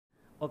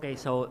Okay,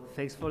 so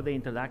thanks for the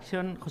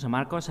introduction, Jose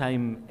Marcos.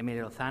 I'm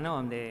Emilio Lozano.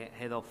 I'm the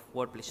head of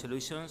Workplace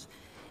Solutions,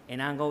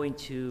 and I'm going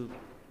to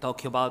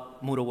talk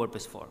about Moodle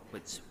WordPress 4,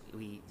 which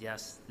we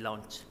just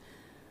launched.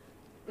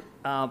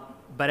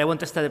 But I want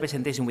to start the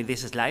presentation with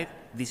this slide.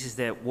 This is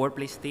the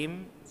Workplace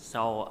team.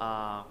 So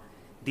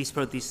this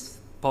product is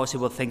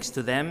possible thanks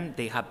to them.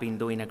 They have been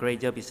doing a great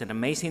job. It's an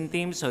amazing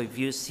team. So if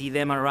you see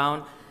them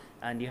around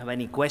and you have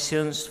any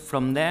questions for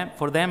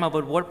them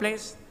about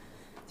Workplace,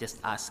 just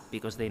ask,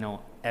 because they know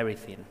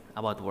everything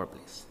about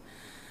Workplace.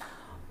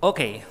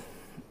 Okay,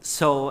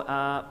 so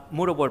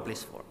Moodle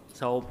WordPress 4.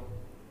 So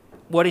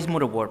what is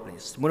Moodle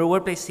WordPress? Moodle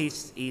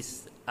WordPress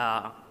is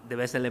the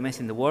best LMS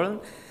in the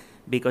world,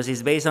 because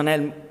it's based on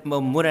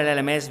Moodle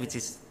LMS, which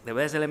is the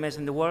best LMS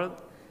in the world.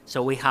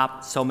 So we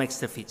have some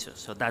extra features.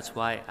 So that's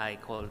why I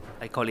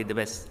call it the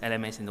best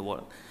LMS in the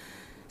world.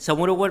 So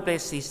Moodle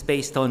WordPress is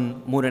based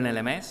on Moodle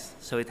LMS.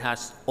 So it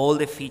has all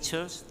the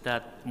features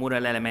that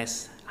Moodle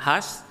LMS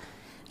has.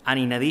 And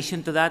in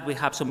addition to that, we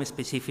have some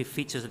specific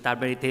features that are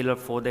very tailored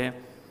for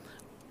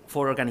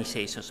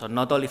organizations. So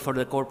not only for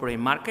the corporate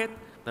market,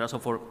 but also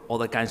for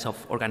other kinds of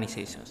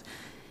organizations.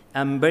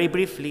 Very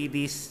briefly,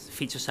 these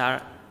features are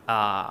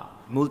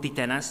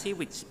multi-tenancy,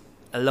 which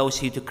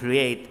allows you to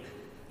create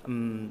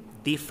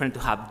to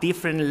have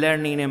different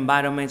learning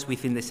environments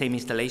within the same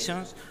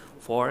installations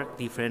for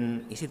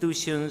different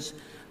institutions,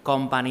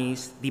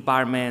 companies,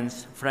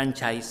 departments,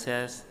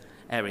 franchises,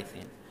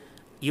 everything.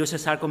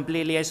 Users are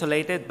completely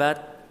isolated,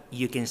 but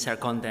you can share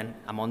content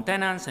among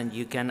tenants, and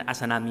you can,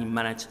 as an admin,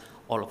 manage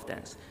all of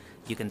them.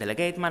 You can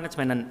delegate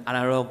management and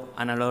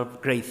a lot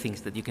of great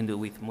things that you can do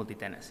with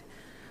multi-tenancy.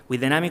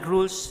 With dynamic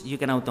rules, you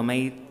can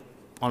automate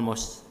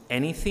almost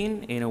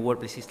anything in a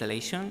WordPress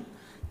installation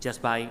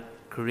just by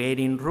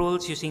creating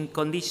rules using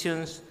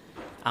conditions,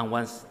 and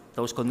once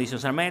those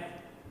conditions are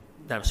met,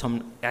 there are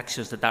some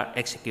actions that are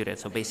executed.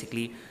 So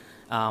basically,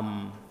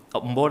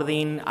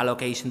 onboarding,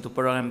 allocation to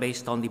program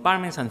based on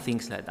departments, and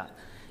things like that.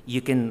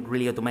 You can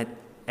really automate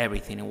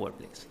everything in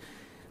Workplace.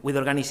 With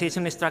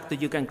organization structure,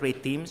 you can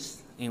create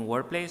teams in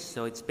Workplace.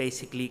 So it's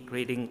basically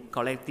creating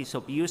collectives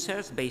of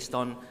users based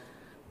on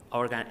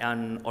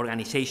an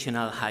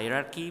organizational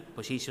hierarchy,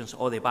 positions,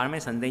 or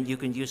departments, and then you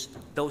can use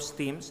those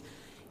teams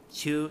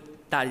to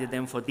target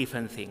them for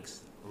different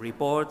things.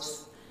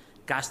 Reports,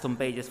 custom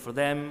pages for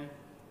them,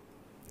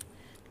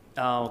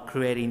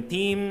 creating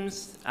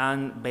teams,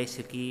 and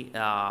basically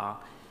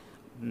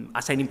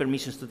assigning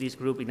permissions to this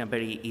group in a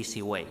very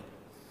easy way.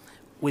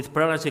 With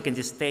programs, you can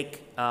just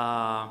take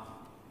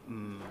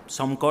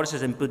some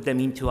courses and put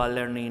them into a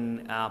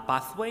learning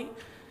pathway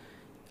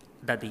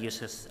that the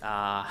users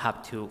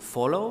have to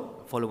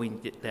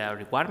following their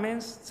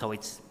requirements. So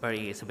it's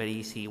a very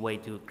easy way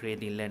to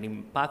create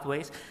learning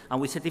pathways. And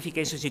with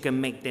certifications, you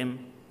can make them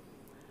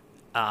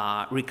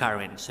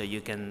recurrent. So you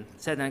can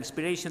set an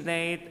expiration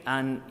date,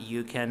 and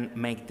you can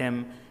make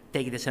them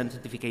take the same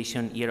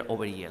certification year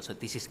over year. So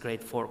this is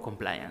great for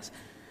compliance.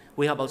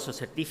 We have also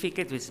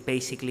certificate, which is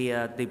basically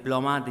a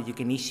diploma that you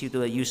can issue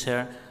to a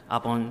user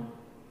upon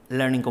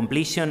learning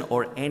completion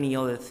or any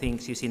other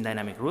things using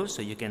dynamic rules.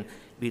 So you can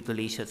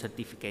virtually issue a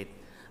certificate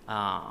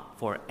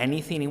for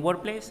anything in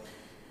Workplace.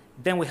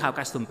 Then we have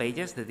custom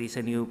pages. That is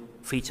a new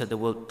feature that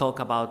we'll talk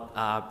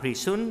about pretty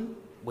soon.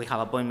 We have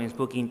appointments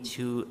booking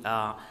to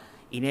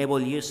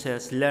enable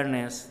users,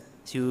 learners,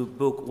 to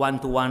book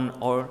one-to-one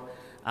or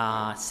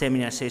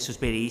seminar sessions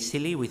very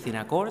easily within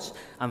a course.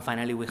 And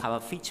finally, we have a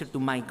feature to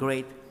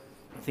migrate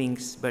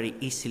things very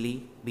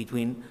easily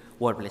between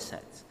Workplace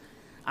sites.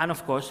 And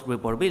of course,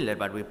 Report Builder,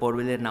 but Report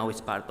Builder now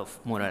is part of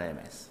Moodle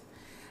LMS.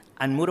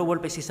 And Moodle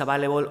WordPress is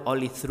available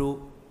only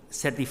through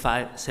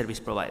certified service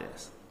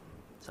providers.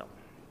 So,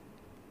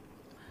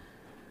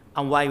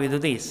 and why we do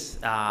this?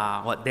 There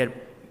are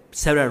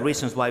several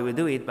reasons why we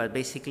do it, but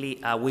basically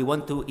we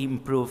want to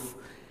improve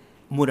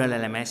Moodle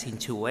LMS in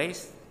two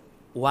ways.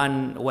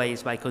 One way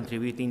is by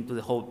contributing to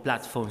the whole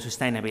platform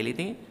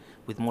sustainability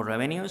with more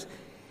revenues,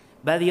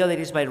 but the other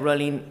is by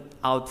rolling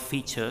out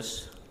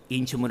features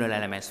into Moodle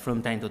LMS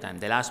from time to time.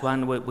 The last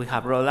one we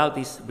have rolled out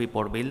is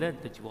Report Builder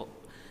that you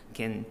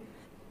can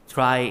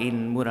try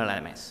in Moodle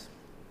LMS.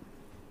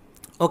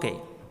 Okay,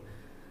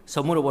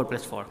 so Moodle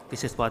WordPress 4,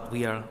 this is what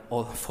we are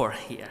all for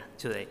here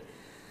today.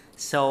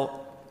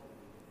 So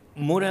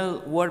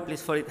Moodle WordPress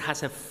 4, it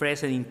has a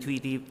fresh and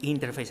intuitive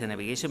interface and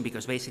navigation,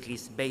 because basically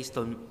it's based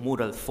on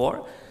Moodle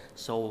 4.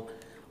 So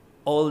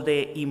all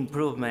the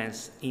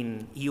improvements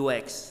in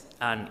UX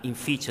and in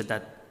features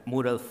that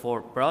Moodle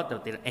 4 brought,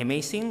 that they're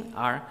amazing,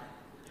 are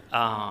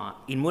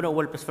in Moodle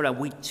WordPress 4, and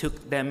we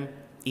took them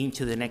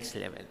into the next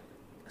level,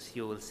 as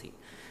you will see.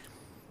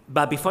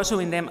 But before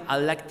showing them,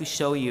 I'd like to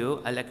show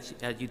you, I'd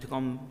like you to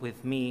come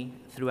with me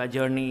through a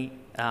journey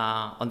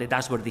on the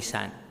dashboard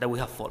design that we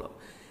have followed.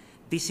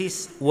 This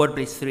is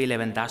WordPress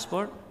 3.11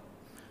 dashboard.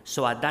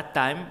 So at that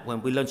time,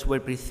 when we launched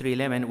WordPress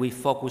 3.11, we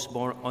focused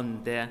more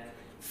on the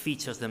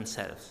features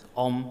themselves,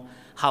 on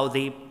how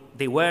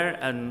they were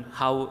and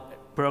how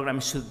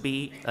programs should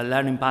be, a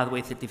learning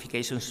pathway,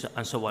 certifications,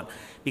 and so on.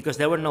 Because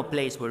there were no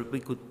place where we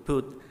could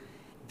put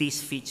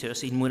these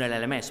features in Moodle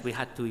LMS. We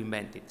had to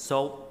invent it.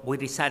 So we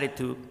decided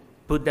to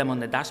put them on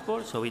the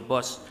dashboard, so it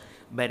was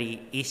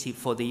very easy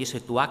for the user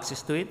to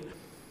access to it,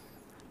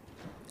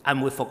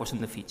 and we focused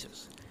on the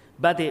features.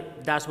 But the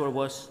dashboard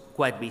was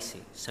quite busy.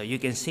 So you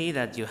can see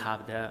that you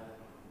have the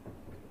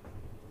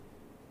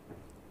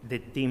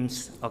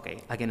teams.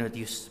 Okay, I cannot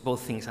use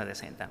both things at the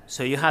same time.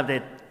 So you have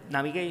the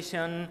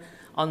navigation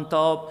on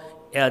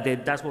top. The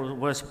dashboard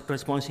was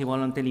responsible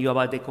on telling you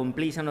about the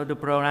completion of the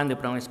program. The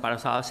program is part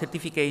of our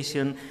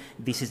certification.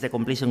 This is the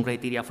completion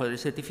criteria for the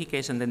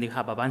certification. Then you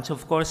have a bunch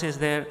of courses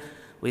there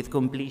with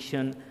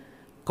completion,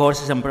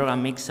 courses and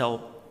program mix.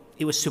 So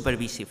it was super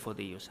busy for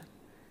the user.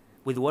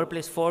 With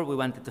WordPress 4, we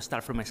wanted to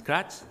start from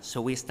scratch.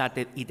 So we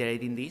started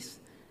iterating this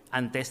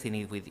and testing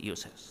it with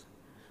users.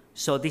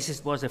 So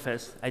this was the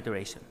first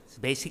iteration. It's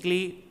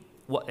basically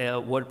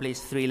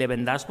WordPress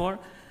 3.11 dashboard,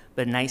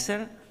 but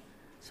nicer.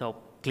 So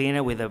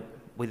cleaner with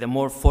a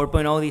more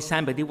 4.0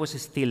 design, but it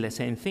was still the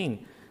same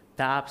thing.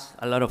 Tabs,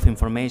 a lot of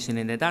information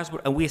in the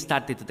dashboard, and we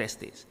started to test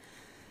this.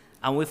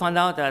 And we found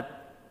out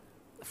that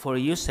for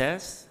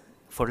users,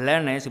 for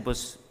learners, it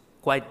was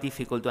quite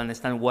difficult to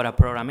understand what a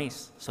program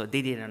is. So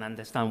they didn't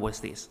understand what's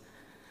this.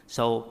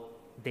 So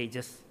they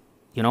just,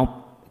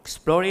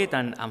 explore it,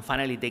 and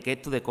finally they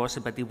get to the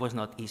courses, but it was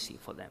not easy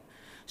for them.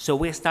 So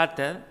we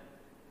started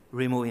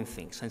removing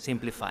things and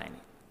simplifying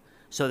it.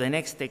 So the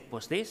next step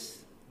was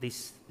this.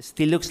 This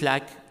still looks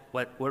like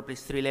what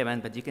WordPress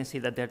 3.11, but you can see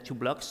that there are 2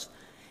 blocks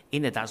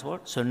in the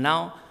dashboard. So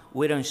now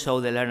we don't show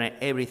the learner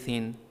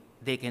everything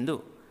they can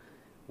do.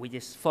 We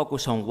just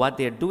focus on what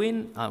they're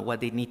doing and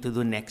what they need to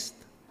do next.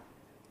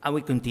 And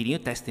we continue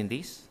testing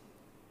this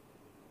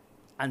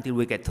until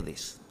we get to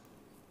this.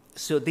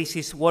 So this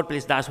is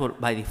WordPress dashboard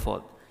by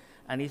default.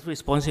 And it's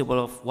responsible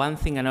of one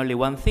thing and only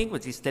one thing,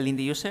 which is telling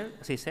the user,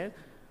 as I said,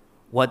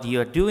 what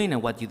you're doing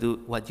and what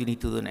you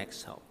need to do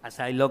next. So as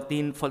I logged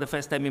in for the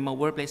first time in my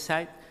WordPress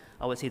site,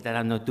 I will see that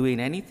I'm not doing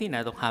anything.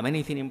 I don't have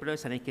anything in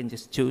progress, and I can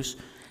just choose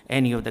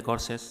any of the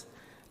courses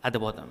at the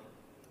bottom.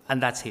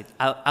 And that's it.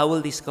 I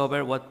will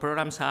discover what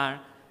programs are,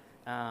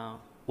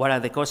 what are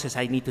the courses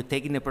I need to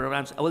take in the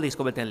programs. I will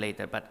discover them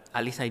later, but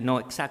at least I know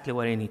exactly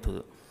what I need to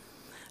do.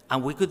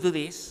 And we could do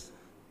this.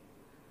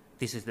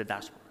 This is the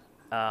dashboard.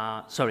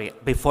 Sorry,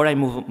 before I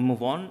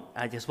move on,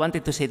 I just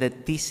wanted to say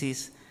that this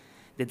is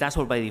the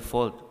dashboard by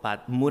default,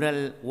 but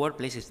Moodle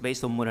WordPress is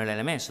based on Moodle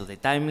LMS, so the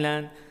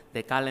timeline,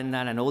 the calendar,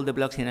 and all the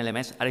blocks in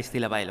LMS are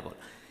still available.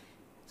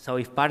 So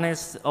if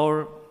partners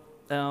or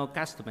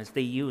customers,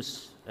 they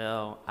use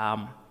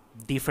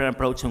different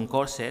approach on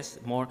courses,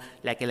 more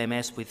like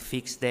LMS with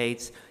fixed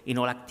dates in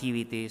all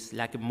activities,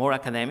 like more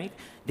academic,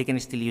 they can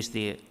still use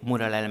the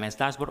Moodle LMS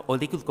dashboard, or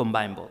they could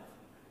combine both.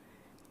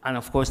 And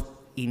of course,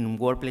 in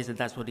WordPress, the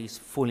dashboard is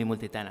fully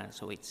multi-tenant,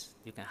 so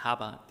you can have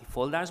a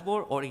default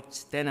dashboard, or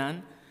each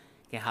tenant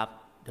can have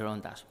their own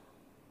dashboard.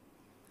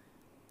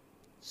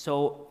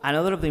 So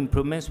another of the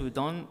improvements we've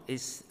done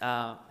is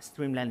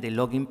streamline the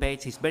login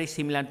page. It's very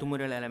similar to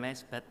Moodle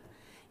LMS, but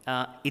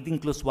it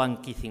includes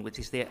one key thing, which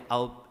is the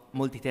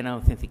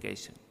multi-tenant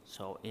authentication.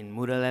 So in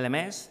Moodle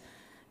LMS,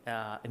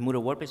 in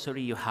Moodle WordPress,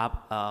 sorry, you have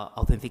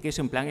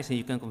authentication plugins, and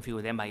you can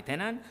configure them by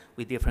tenant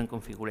with different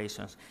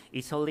configurations.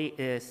 It's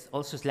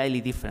also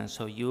slightly different,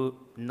 so you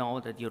know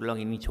that you're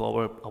logging into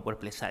our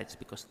WordPress sites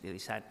because the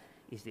design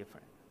is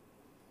different.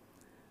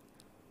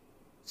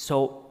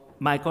 So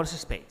my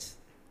courses page.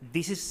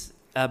 This is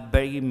a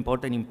very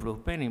important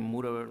improvement in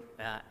Moodle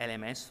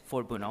LMS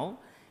 4.0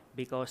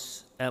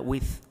 because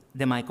with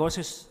the My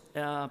Courses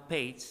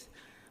page,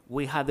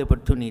 we had the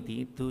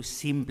opportunity to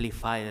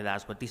simplify the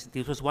dashboard.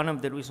 This was one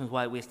of the reasons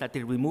why we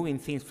started removing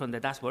things from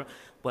the dashboard,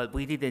 but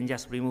we didn't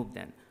just remove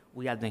them.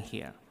 We add them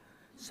here.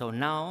 So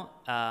now,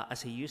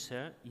 as a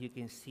user, you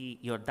can see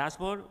your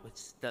dashboard,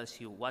 which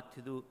tells you what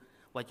to do,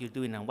 what you're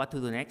doing, and what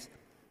to do next.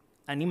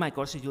 And in My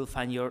Courses, you'll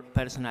find your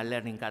personal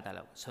learning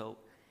catalog. So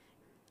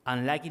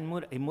unlike in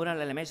Moodle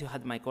LMS, you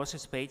had My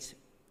Courses page,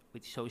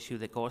 which shows you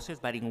the courses,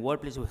 but in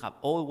WordPress, we have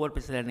all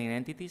WordPress learning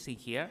entities in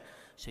here.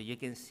 So you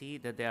can see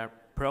that there are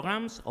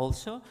programs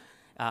also,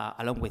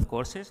 along with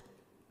courses.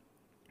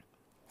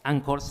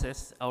 And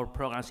courses or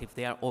programs, if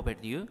they are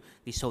overdue,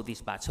 they show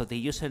this badge. So the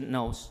user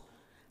knows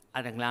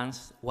at a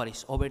glance what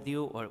is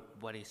overdue or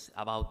what is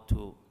about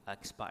to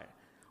expire,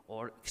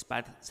 or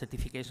expired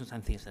certifications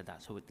and things like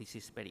that. So this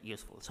is very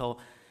useful. So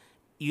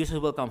users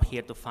will come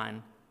here to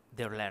find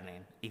their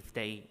learning, if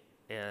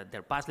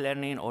their past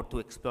learning, or to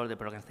explore the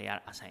programs they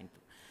are assigned to.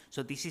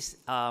 So this is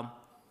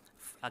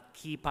a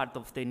key part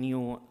of the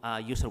new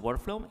user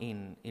workflow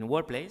in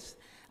WordPress.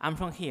 And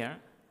from here,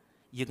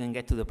 you can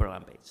get to the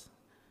program page.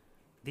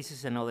 This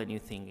is another new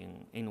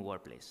thing in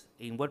WordPress.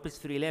 In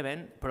WordPress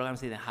 3.11,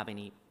 programs didn't have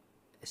any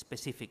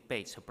specific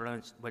page. So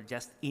programs were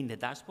just in the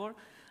dashboard,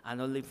 and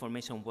all the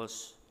information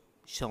was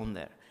shown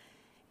there.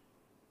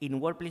 In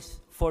WordPress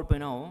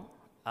 4.0,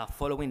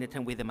 following the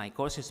trend with the My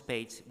Courses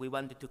page, we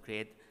wanted to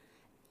create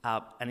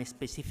a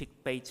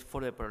specific page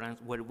for the programs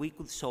where we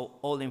could show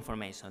all the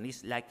information.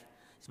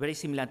 It's very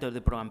similar to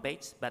the program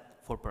page, but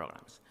for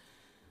programs.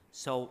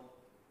 So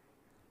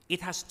it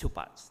has two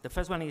parts. The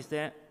first one is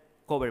the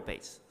cover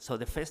page. So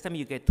the first time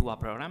you get to a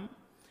program,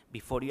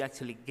 before you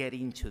actually get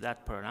into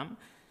that program,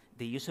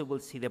 the user will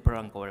see the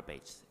program cover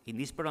page. In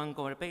this program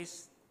cover page,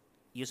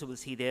 user will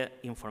see the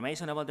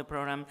information about the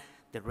program,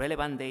 the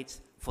relevant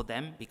dates for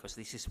them, because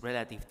this is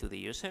relative to the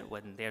user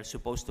when they're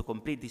supposed to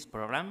complete this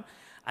program.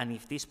 And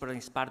if this program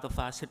is part of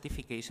a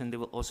certification, they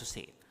will also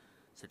see it.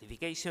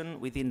 Certification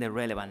within the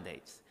relevant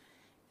dates.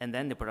 And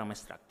then the program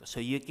structure. So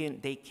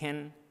they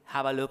can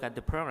have a look at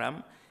the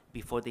program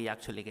before they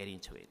actually get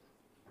into it.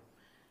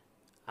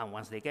 And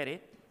once they get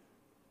it,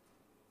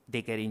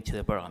 they get into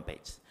the program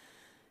page.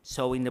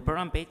 So in the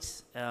program page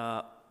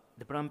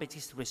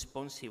is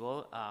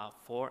responsible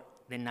for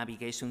the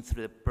navigation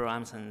through the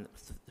programs and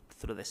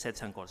through the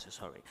sets and courses,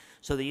 sorry.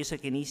 So the user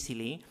can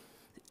easily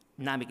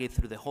navigate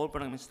through the whole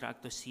program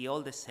structure, see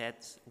all the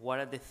sets, what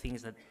are the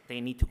things that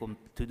they need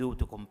to do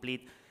to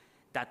complete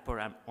that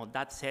program or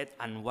that set,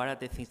 and what are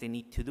the things they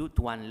need to do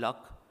to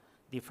unlock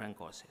different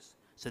courses.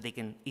 So they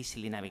can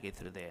easily navigate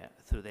through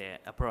the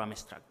program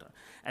structure.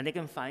 And they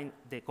can find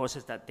the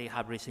courses that they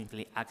have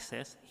recently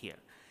accessed here.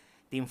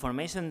 The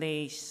information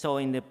they saw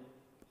in the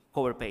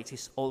cover page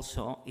is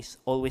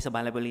always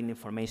available in the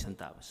information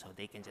tab. So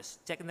they can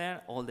just check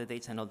there all the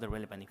dates and all the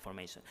relevant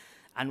information.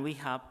 And we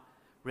have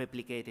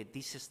replicated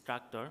this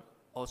structure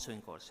also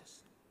in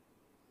courses.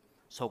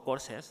 So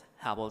courses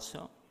have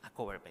also a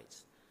cover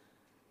page.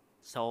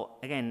 So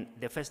again,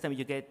 the first time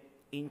you get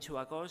into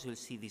a course, you'll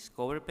see this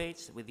cover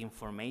page with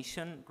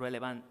information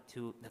relevant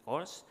to the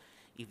course.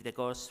 If the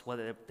course,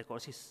 whether the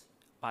course is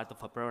part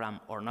of a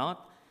program or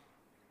not,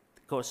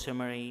 course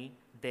summary,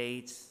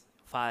 dates,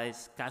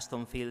 files,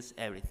 custom fields,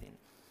 everything.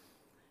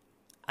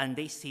 And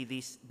they see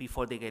this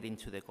before they get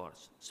into the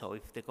course. So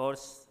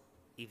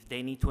if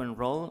they need to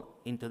enroll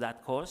into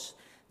that course,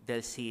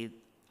 they'll see it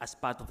as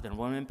part of the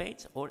enrollment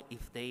page, or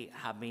if they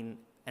have been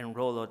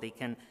enrolled or they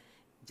can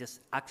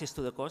just access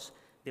to the course,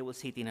 they will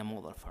see it in a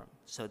Moodle form.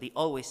 So they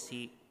always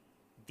see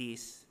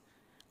this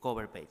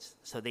cover page.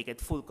 So they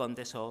get full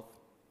context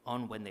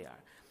on when they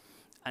are.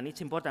 And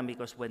it's important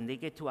because when they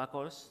get to a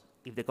course,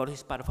 if the course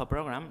is part of a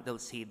program, they'll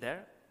see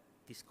there,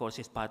 this course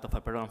is part of a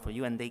program for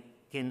you, and they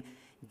can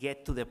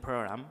get to the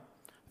program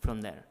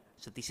from there.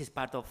 So this is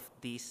part of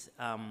this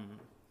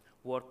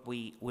work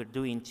we're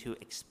doing to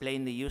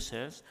explain the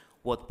users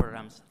what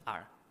programs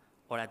are,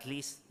 or at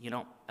least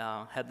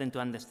help them to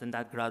understand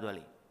that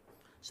gradually,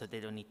 so they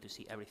don't need to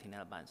see everything in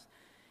advance.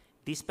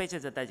 These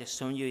pages that I just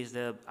shown you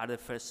are the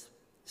first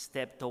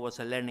step towards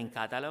a learning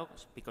catalog,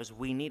 because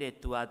we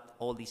needed to add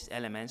all these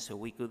elements so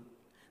we could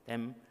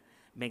then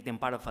make them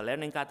part of a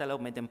learning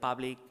catalog, make them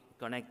public,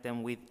 connect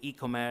them with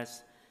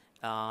e-commerce,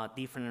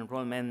 different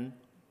enrollment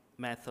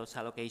methods,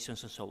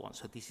 allocations, and so on.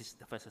 So this is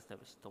the first step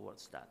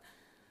towards that.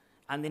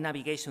 And the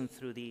navigation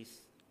through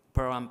these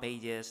program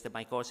pages, the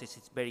My Courses,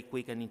 it's very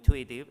quick and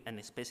intuitive, and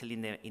especially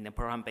in the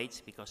program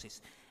page,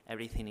 because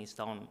everything is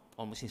done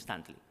almost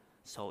instantly.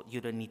 So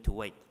you don't need to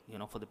wait,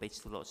 for the page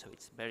to load. So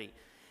the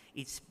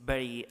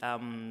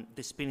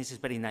experience is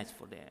very nice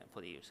for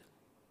the user.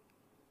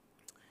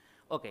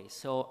 Okay,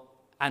 so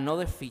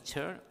another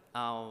feature,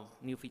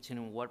 new feature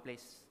in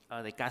Workplace,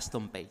 are the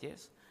custom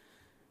pages.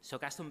 So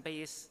custom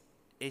pages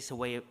is a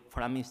way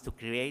for admins to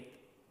create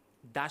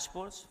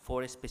dashboards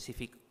for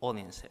specific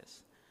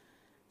audiences.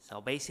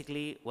 So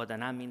basically, what an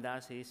admin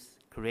does is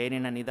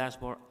creating a new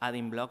dashboard,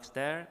 adding blocks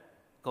there,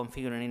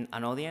 configuring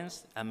an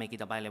audience, and make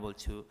it available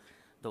to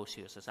those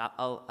users.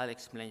 I'll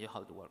explain you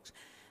how it works.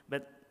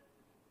 But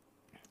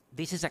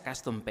this is a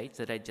custom page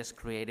that I just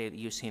created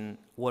using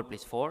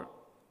Workplace 4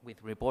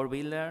 with report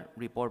builder,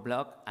 report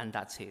block, and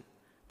that's it.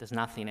 There's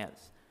nothing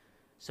else.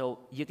 So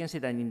you can see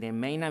that in the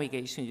main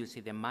navigation, you'll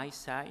see the My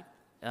Site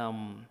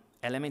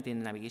element in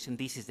the navigation.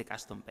 This is the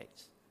custom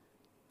page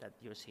that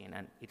you're seeing,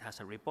 and it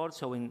has a report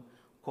showing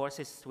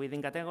courses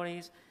within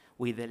categories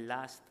with the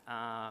last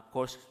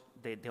course,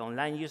 the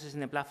online users in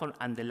the platform,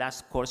 and the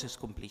last course's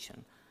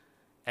completion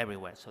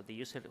everywhere. So the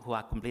user who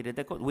have completed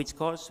the course, which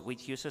course,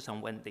 which users,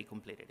 and when they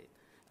completed it.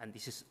 And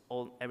this is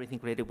everything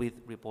created with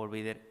report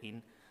builder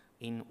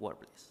in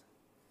Workplace.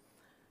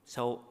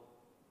 So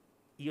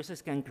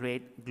users can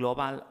create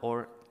global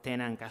or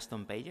tenant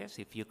custom pages.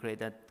 If you create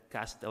that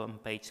custom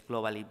page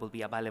globally, it will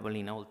be available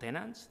in all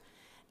tenants,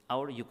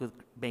 or you could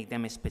make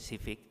them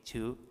specific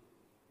to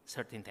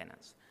certain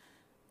tenants.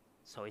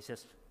 So it's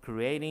just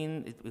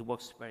creating, it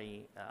works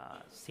very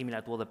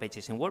similar to all the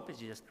pages in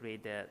WordPress. You just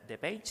create the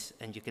page,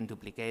 and you can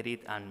duplicate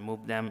it and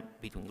move them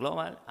between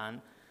global and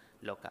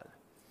local.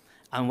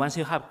 And once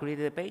you have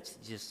created the page,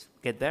 just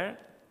get there,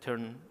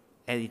 turn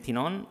editing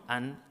on,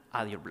 and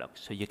add your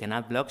blocks. So you can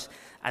add blocks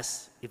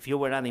as if you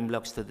were adding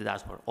blocks to the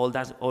dashboard. All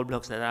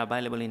blocks that are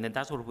available in the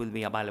dashboard will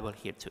be available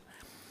here too.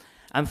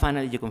 And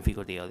finally, you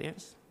configure the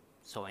audience.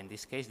 So in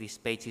this case, this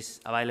page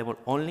is available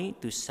only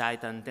to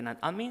site and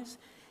tenant admins,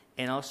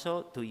 and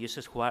also to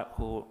users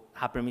who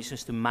have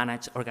permissions to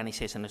manage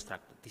organization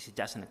structure. This is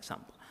just an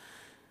example.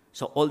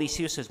 So all these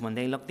users, when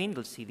they logged in,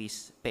 they'll see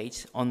this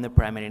page on the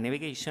primary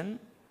navigation,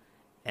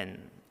 and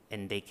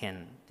they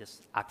can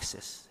just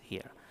access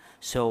here.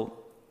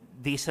 So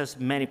this has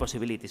many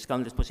possibilities,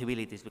 countless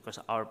possibilities, because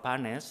our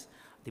partners,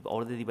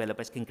 all the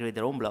developers, can create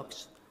their own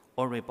blogs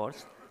or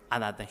reports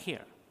and add them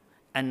here,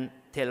 and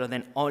tailor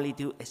them only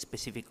to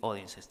specific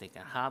audiences they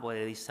can have,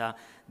 whether it's a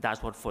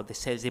dashboard for the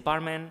sales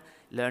department,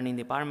 learning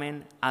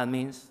department,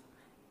 admins,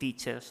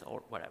 teachers,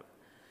 or whatever.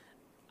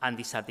 And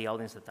these are the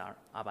audiences that are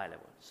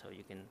available. So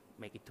you can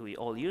make it to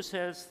all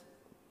users,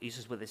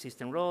 users with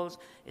existing roles,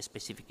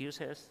 specific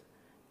users,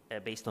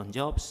 based on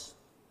jobs,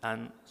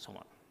 and so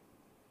on.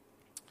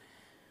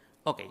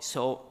 Okay,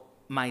 so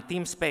my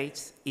Teams page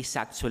is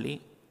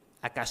actually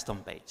a custom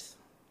page,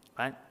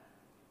 right?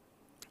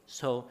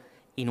 So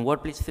in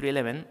Workplace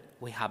 3.11,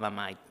 we have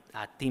a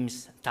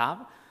Teams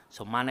tab.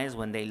 So managers,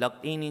 when they log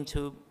in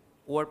into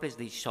Workplace,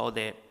 they show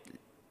the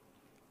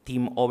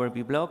team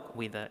overview block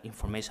with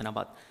information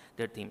about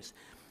their teams.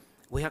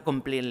 We have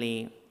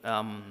completely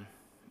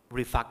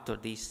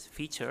refactored this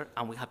feature,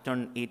 and we have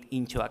turned it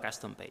into a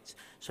custom page.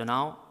 So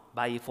now,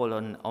 by default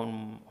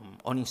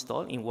on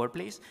install in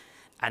Workplace,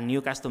 a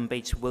new custom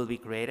page will be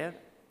created.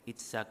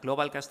 It's a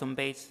global custom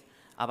page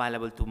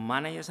available to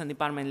managers and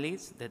department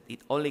leads that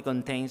it only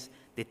contains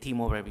the team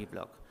overview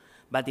block.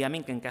 But the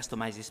admin can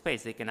customize this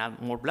page. They can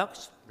add more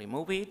blocks,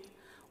 remove it,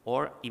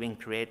 or even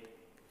create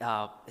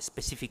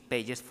specific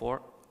pages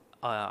for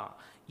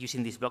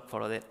using this block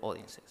for other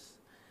audiences.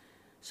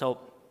 So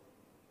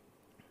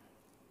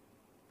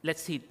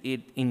let's see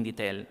it in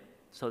detail.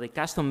 So the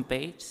custom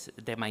page,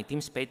 my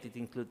Teams page, it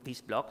includes this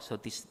block. So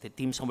the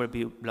Teams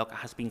overview block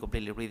has been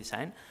completely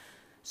redesigned.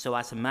 So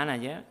as a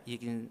manager, you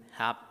can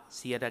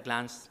see at a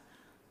glance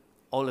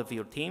all of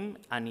your team,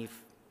 and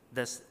if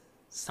there's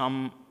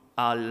some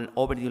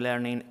overdue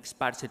learning,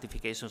 expert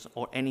certifications,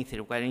 or anything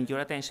requiring your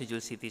attention,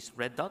 you'll see this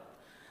red dot,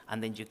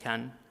 and then you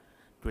can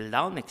drill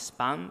down,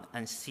 expand,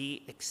 and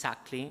see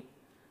exactly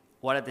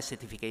what are the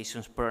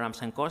certifications,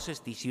 programs, and courses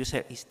this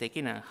user is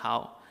taking and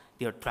how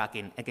they're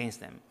tracking against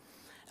them.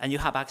 And you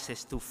have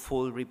access to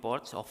full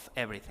reports of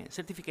everything,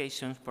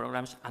 certifications,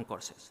 programs, and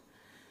courses.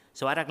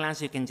 So at a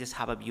glance, you can just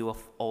have a view of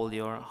all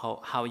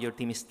how your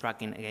team is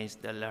tracking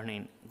against the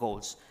learning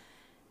goals.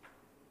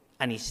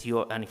 And if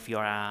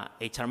you're a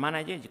HR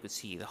manager, you could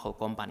see the whole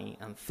company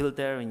and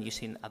filter, and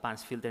using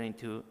advanced filtering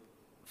to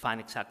find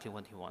exactly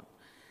what you want.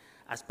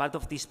 As part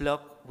of this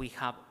block, we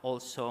have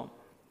also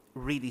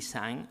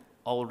redesigned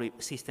all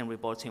system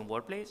reports in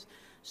Workplace.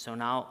 So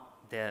now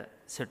the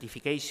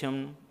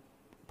certification,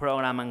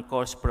 program, and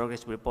course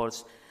progress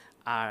reports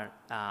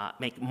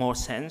make more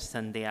sense,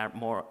 and they are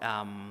more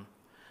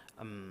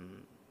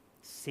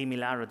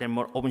similar, or they're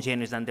more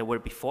homogeneous than they were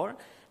before.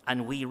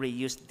 And we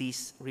reuse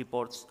these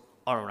reports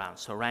all around.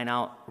 So right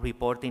now,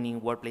 reporting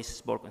in Workplace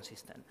is more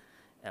consistent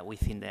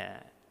within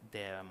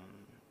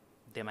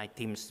my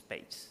Teams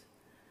page.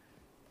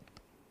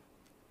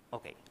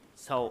 Okay,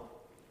 so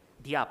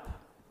the app.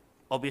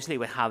 Obviously,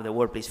 we have the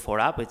Workplace 4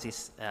 app, which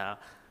is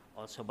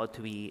also about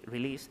to be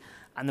released.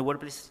 And the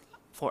Workplace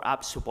 4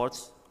 app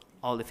supports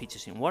all the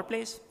features in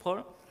Workplace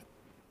 4,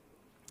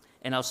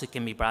 and also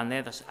can be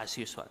branded as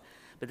usual.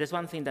 But there's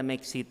one thing that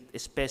makes it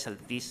special.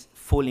 This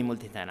fully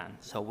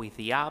multi-tenant. So with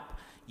the app,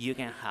 you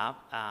can have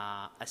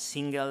a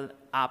single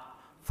app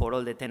for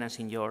all the tenants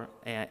in your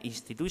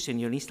institution,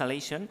 your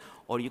installation,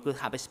 or you could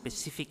have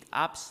specific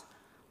apps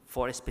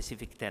for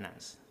specific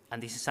tenants.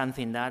 And this is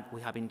something that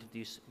we have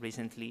introduced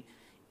recently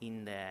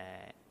in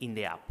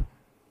the app.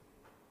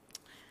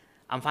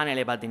 And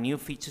finally, about the new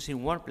features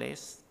in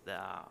Workplace,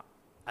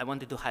 I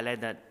wanted to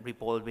highlight that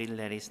Report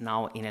Builder is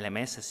now in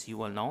LMS, as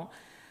you all know.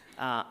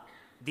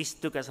 This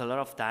took us a lot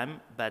of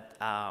time, but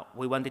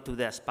we wanted to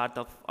do as part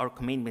of our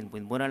commitment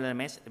with Moodle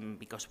LMS,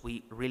 because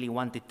we really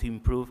wanted to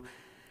improve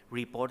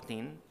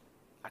reporting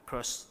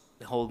across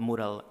the whole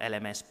Moodle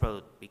LMS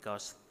product,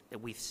 because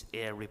with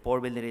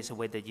Report Builder is a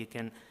way that you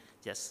can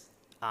just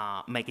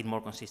make it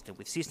more consistent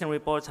with system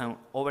reports, and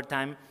over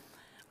time,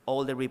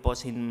 all the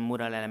reports in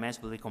Moodle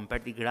LMS will be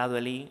converted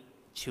gradually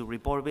to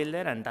Report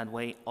Builder, and that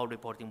way all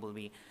reporting will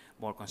be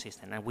more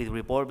consistent. And with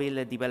Report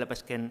Builder,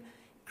 developers can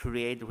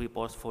create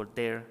reports for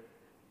their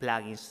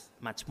plugins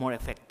much more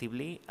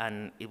effectively,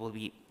 and it will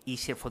be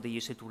easier for the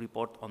user to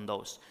report on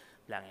those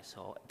plugins.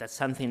 So that's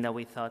something that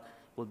we thought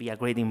would be a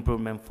great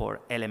improvement for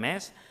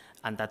LMS,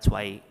 and that's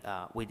why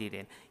we did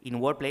it. In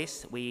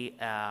Workplace, we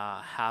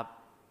have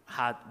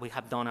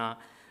done a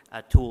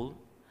tool,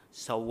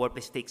 so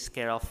Workplace takes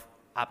care of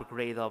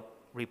upgrade of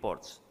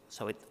reports.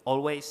 So it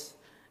always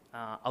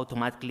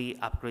automatically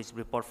upgrades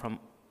report from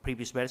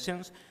previous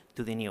versions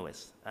to the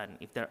newest. And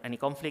if there are any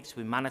conflicts,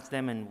 we manage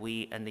them, and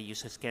the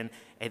users can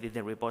edit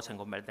the reports and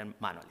convert them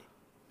manually.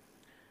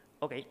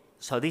 Okay,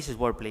 so this is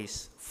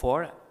Workplace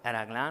 4 at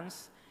a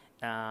glance.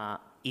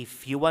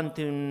 If you want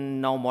to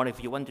know more,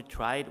 if you want to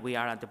try it, we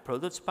are at the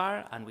products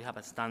bar, and we have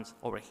a stand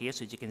over here,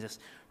 so you can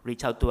just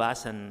reach out to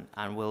us,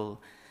 and we'll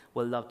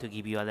love to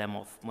give you a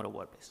demo of Moodle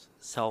Workplace.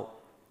 So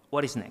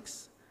what is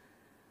next?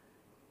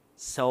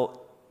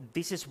 So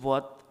this is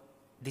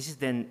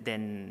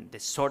the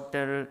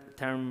shorter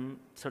term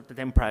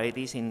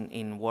priorities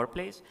in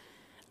Workplace.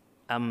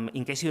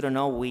 In case you don't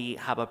know, we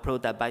have a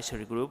product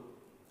advisory group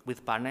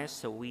with partners,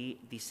 so we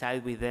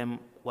decide with them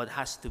what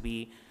has to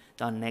be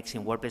done next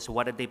in WordPress,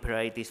 what are the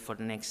priorities for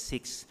the next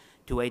 6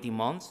 to 18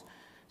 months.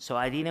 So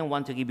I didn't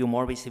want to give you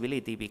more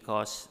visibility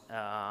because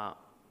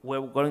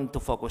we're going to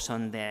focus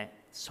on the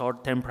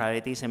short-term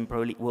priorities and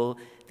probably we'll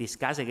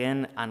discuss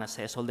again and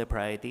assess all the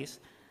priorities.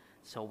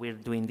 So we're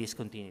doing this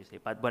continuously.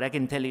 But what I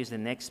can tell you is the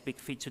next big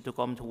feature to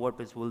come to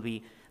WordPress will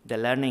be the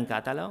learning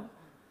catalog.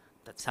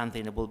 That's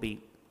something that will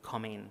be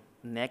coming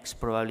next,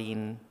 probably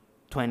in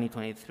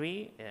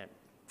 2023.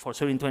 For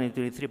sure in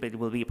 2023, but it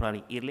will be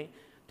probably early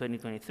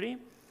 2023.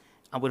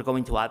 And we're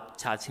going to add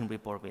charts in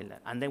Report Builder.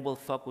 And then we'll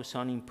focus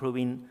on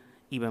improving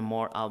even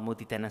more our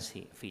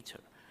multi-tenancy feature.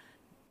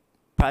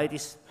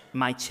 Priorities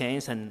might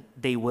change, and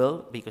they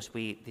will, because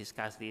we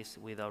discuss this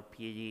with our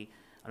PAG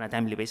on a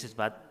timely basis,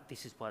 but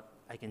this is what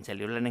I can tell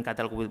you. Learning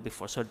Catalog will be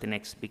for sure the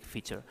next big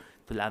feature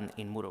to land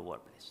in Moodle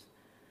WordPress.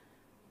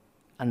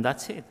 And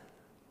that's it.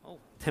 Oh,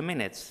 10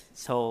 minutes.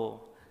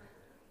 So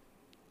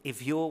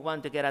if you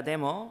want to get a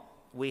demo,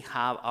 we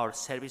have our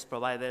service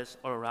providers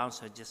all around,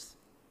 so just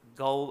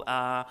go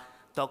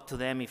talk to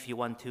them if you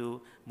want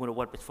to Moodle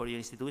WordPress for your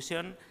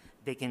institution.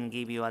 They can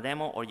give you a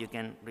demo, or you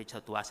can reach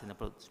out to us in the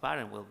product bar,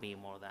 and we'll be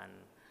more than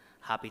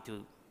happy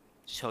to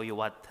show you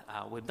what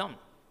we've done.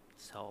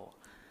 So,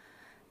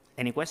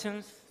 any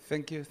questions?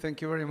 Thank you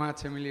very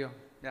much, Emilio.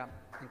 Yeah,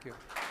 thank you.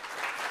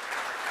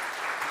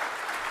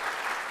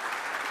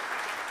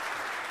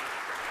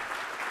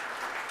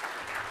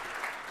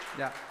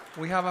 Yeah,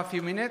 we have a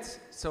few minutes,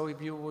 so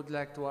if you would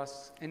like to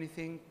ask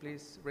anything,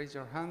 please raise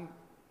your hand.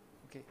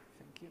 Okay,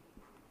 thank you.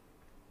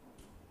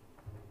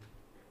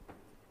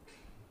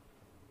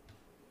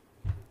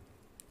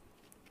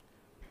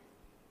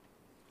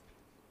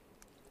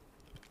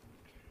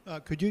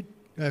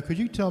 Could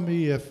you tell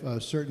me if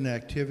certain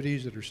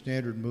activities that are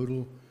standard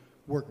Moodle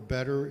work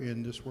better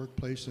in this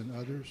workplace than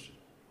others?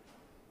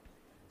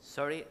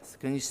 Sorry,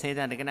 can you say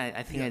that again?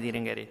 I think I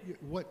didn't get it.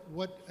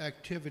 What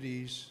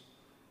activities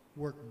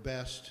work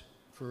best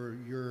for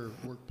your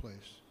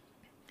workplace?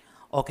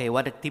 Okay,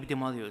 what activity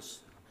modules?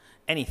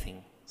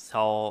 Anything.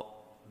 So,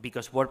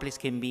 because WordPress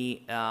can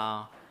be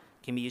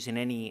used in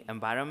any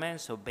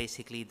environment, so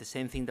basically the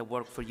same thing that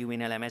worked for you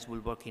in LMS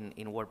will work in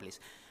WordPress.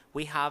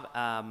 We have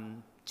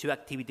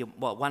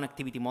one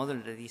activity model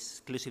that is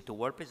exclusive to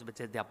WordPress, which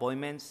is the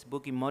appointments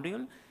booking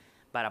module.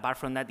 But apart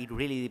from that, it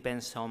really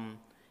depends on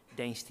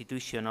the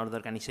institution or the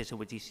organization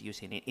which is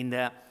using it. In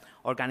the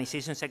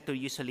organization sector,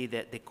 usually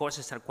the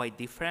courses are quite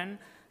different.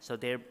 So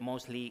they're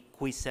mostly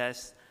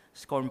quizzes,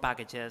 scoring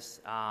packages,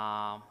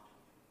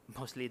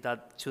 mostly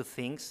that two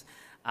things,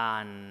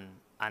 and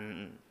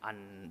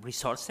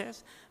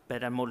resources,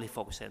 but I'm mostly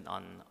focusing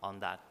on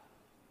that.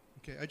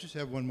 Okay, I just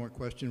have one more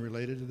question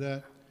related to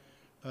that.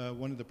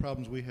 One of the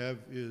problems we have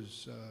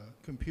is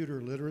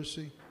computer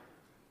literacy.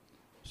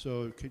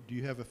 So do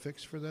you have a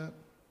fix for that?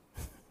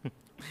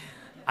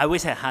 I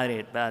wish I had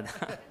it, but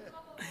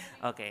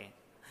okay.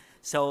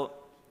 So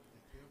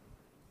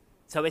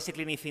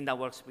basically anything that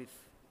works with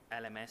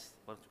LMS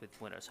works with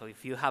Moodle. So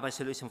if you have a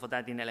solution for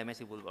that in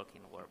LMS, it will work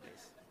in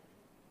WordPress.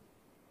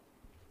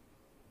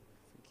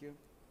 Thank you.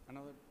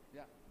 Another,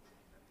 yeah.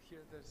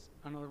 Here there's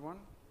another one.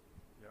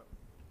 Yeah.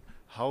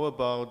 How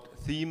about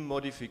theme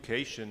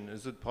modification?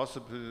 Is it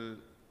possible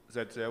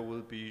that there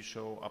will be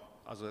show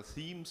up other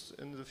themes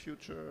in the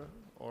future,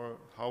 or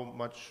how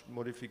much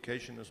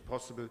modification is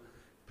possible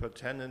per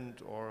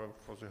tenant or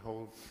for the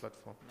whole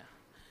platform? Yeah.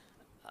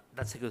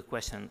 That's a good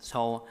question.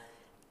 So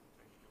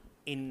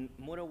in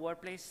Moodle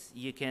Workplace,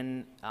 you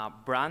can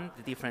brand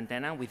the different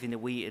tenant within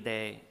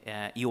the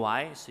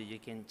UI, so you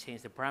can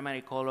change the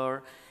primary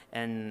color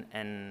and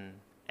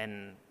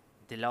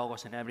the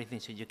logos and everything,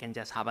 so you can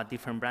just have a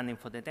different branding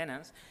for the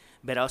tenants,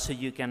 but also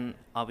you can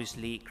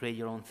obviously create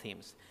your own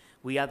themes.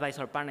 We advise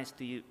our partners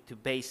to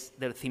base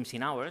their themes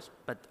in ours,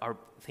 but our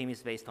theme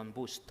is based on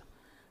Boost,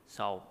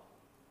 so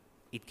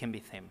it can be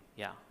theme,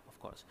 yeah, of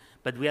course.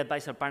 But we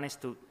advise our partners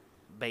to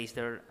base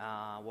their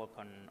work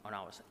on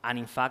ours. And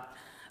in fact,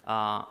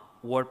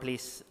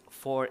 WordPress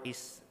 4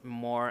 is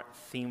more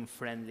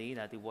theme-friendly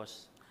than it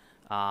was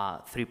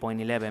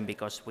 3.11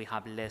 because we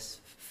have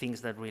less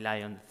things that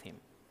rely on the theme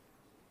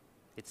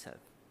itself.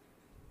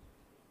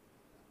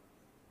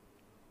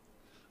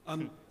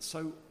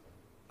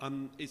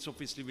 It's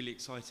obviously really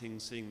exciting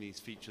seeing these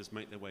features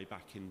make their way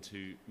back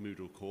into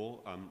Moodle Core.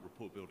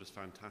 Report Builder is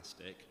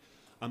fantastic.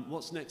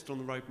 What's next on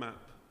the roadmap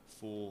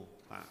for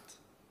that?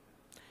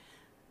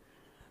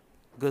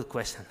 Good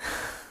question.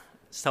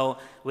 So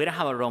we don't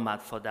have a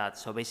roadmap for that.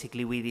 So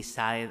basically we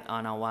decide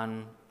on a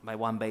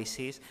one-by-one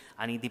basis,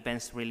 and it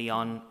depends really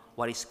on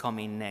what is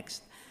coming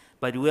next.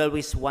 But we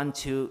always want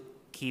to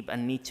keep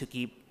and need to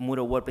keep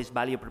Moodle WordPress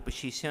value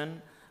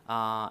proposition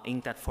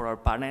intact for our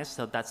partners.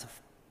 So that's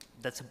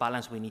a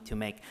balance we need to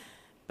make.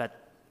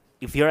 But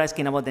if you're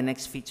asking about the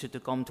next feature to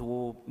come to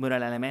Moodle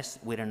LMS,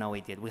 we don't know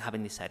it yet. We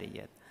haven't decided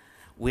yet.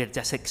 We're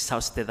just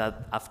exhausted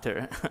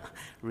after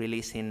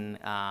releasing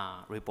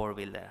Report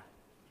Builder.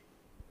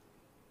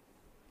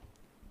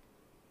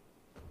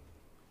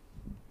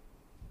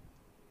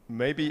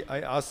 maybe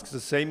I ask the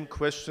same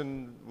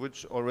question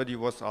which already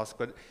was asked,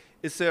 but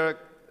is there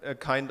a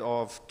kind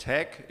of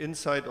tag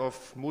inside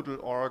of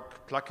Moodle.org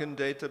plugin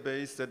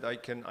database that I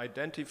can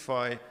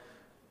identify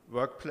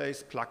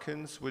workplace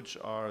plugins which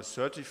are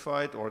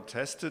certified or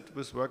tested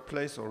with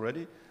Workplace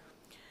already?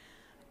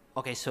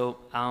 Okay, so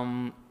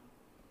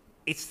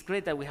it's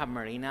great that we have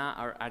Marina,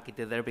 our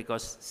architect, there,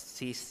 because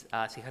she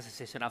has a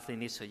session after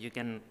this, so you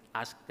can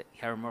ask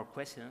her more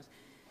questions.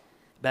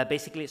 But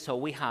basically, so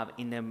we have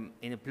in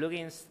the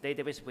plugins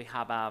database, we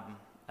have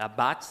a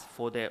batch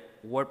for the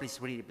Workplace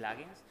ready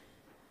plugins.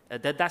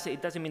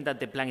 It doesn't mean that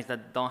the plugins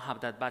that don't have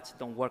that batch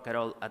don't work at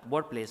all at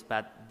Workplace,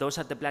 but those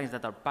are the plugins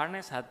that our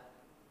partners have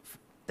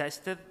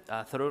tested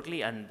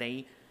thoroughly, and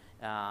they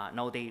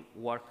know they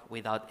work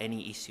without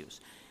any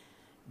issues.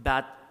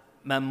 But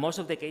most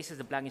of the cases,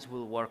 the plugins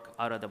will work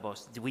out of the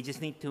box. We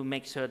just need to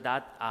make sure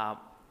that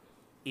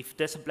if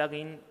there's a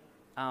plugin,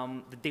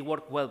 that they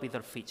work well with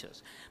their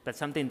features. But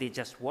something they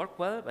just work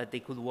well, but they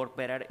could work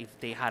better if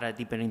they had a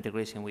deeper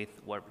integration with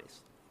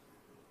Workplace.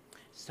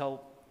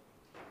 So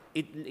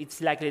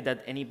it's likely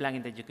that any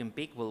plugin that you can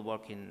pick will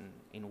work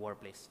in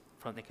Workplace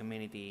from the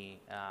community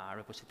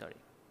repository.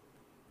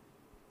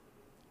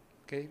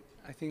 Okay,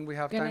 I think we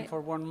have time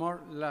for one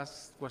more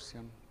last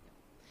question.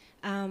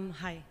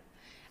 Hi.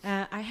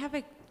 I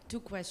have two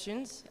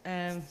questions.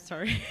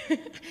 Sorry,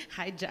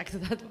 hijacked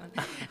that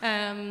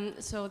one.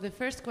 So the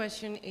first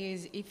question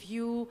is if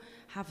you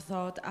have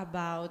thought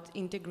about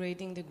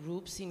integrating the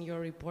groups in your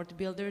report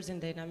builders and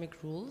dynamic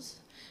rules,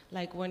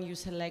 like when you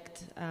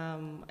select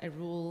a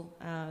rule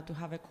to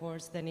have a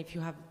course, then if you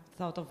have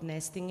thought of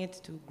nesting it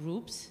to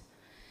groups.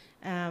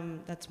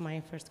 That's my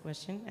first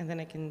question, and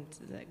then I can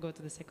go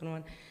to the second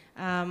one.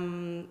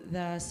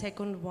 The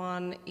second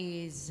one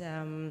is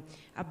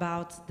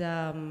about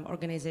the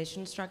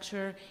organization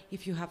structure.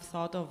 If you have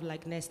thought of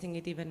like nesting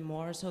it even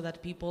more, so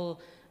that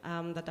people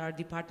that are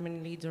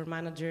department leads or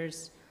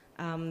managers,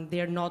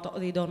 they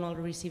don't all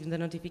receive the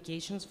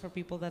notifications for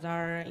people that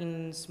are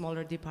in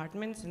smaller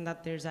departments, and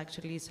that there's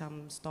actually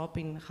some stop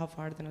in how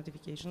far the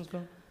notifications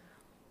go.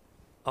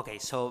 Okay,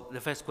 so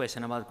the first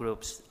question about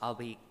groups, I'll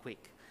be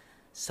quick.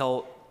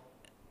 So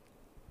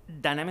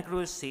dynamic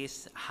rules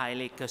is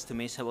highly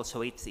customizable,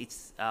 so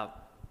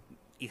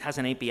it has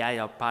an API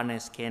our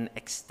partners can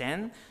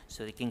extend,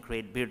 so they can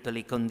create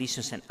virtually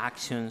conditions and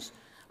actions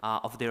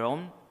of their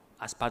own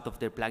as part of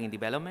their plugin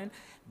development.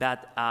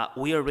 But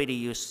we already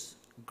use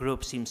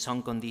groups in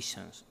some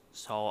conditions.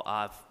 So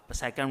as far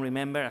as I can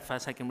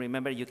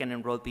remember, you can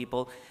enroll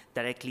people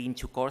directly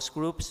into course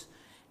groups,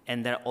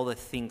 and there are other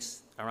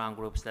things around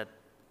groups that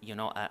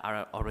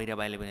are already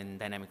available in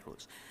dynamic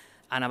rules.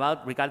 And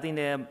regarding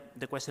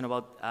the question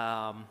about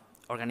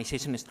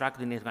organization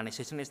structure,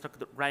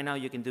 right now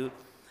you can do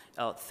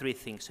three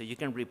things. So you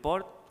can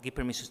give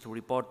permissions to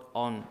report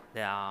on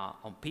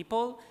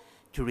people,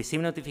 to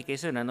receive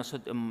notifications, and also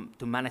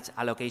to manage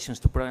allocations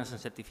to programs and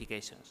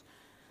certifications.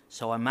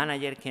 So a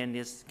manager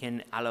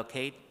can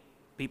allocate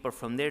people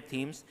from their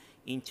teams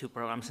into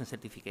programs and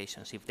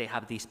certifications if they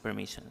have these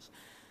permissions.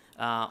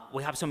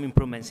 We have some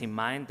improvements in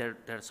mind. There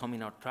are some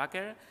in our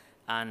tracker.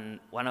 And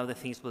one of the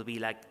things will be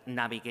like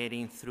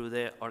navigating through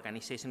the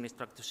organization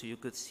structure, so you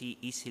could see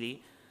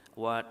easily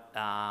what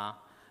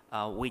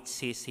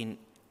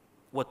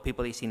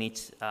people is in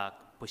each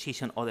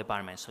position or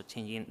department. So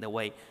changing the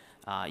way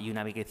you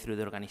navigate through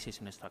the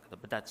organization structure.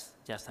 But that's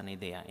just an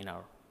idea in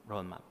our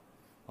roadmap.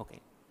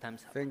 Okay,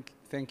 time's up.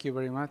 Thank you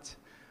very much.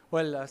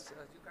 Well, as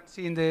you can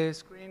see in the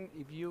screen,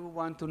 if you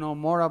want to know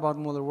more about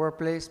Moodle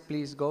Workplace,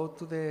 please go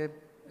to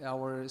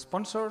our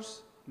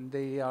sponsors.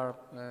 They are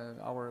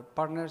our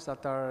partners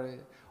that are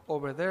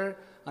over there,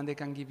 and they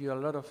can give you a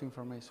lot of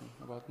information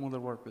about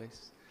Moodle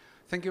Workplace.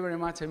 Thank you very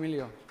much,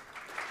 Emilio.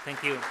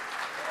 Thank you.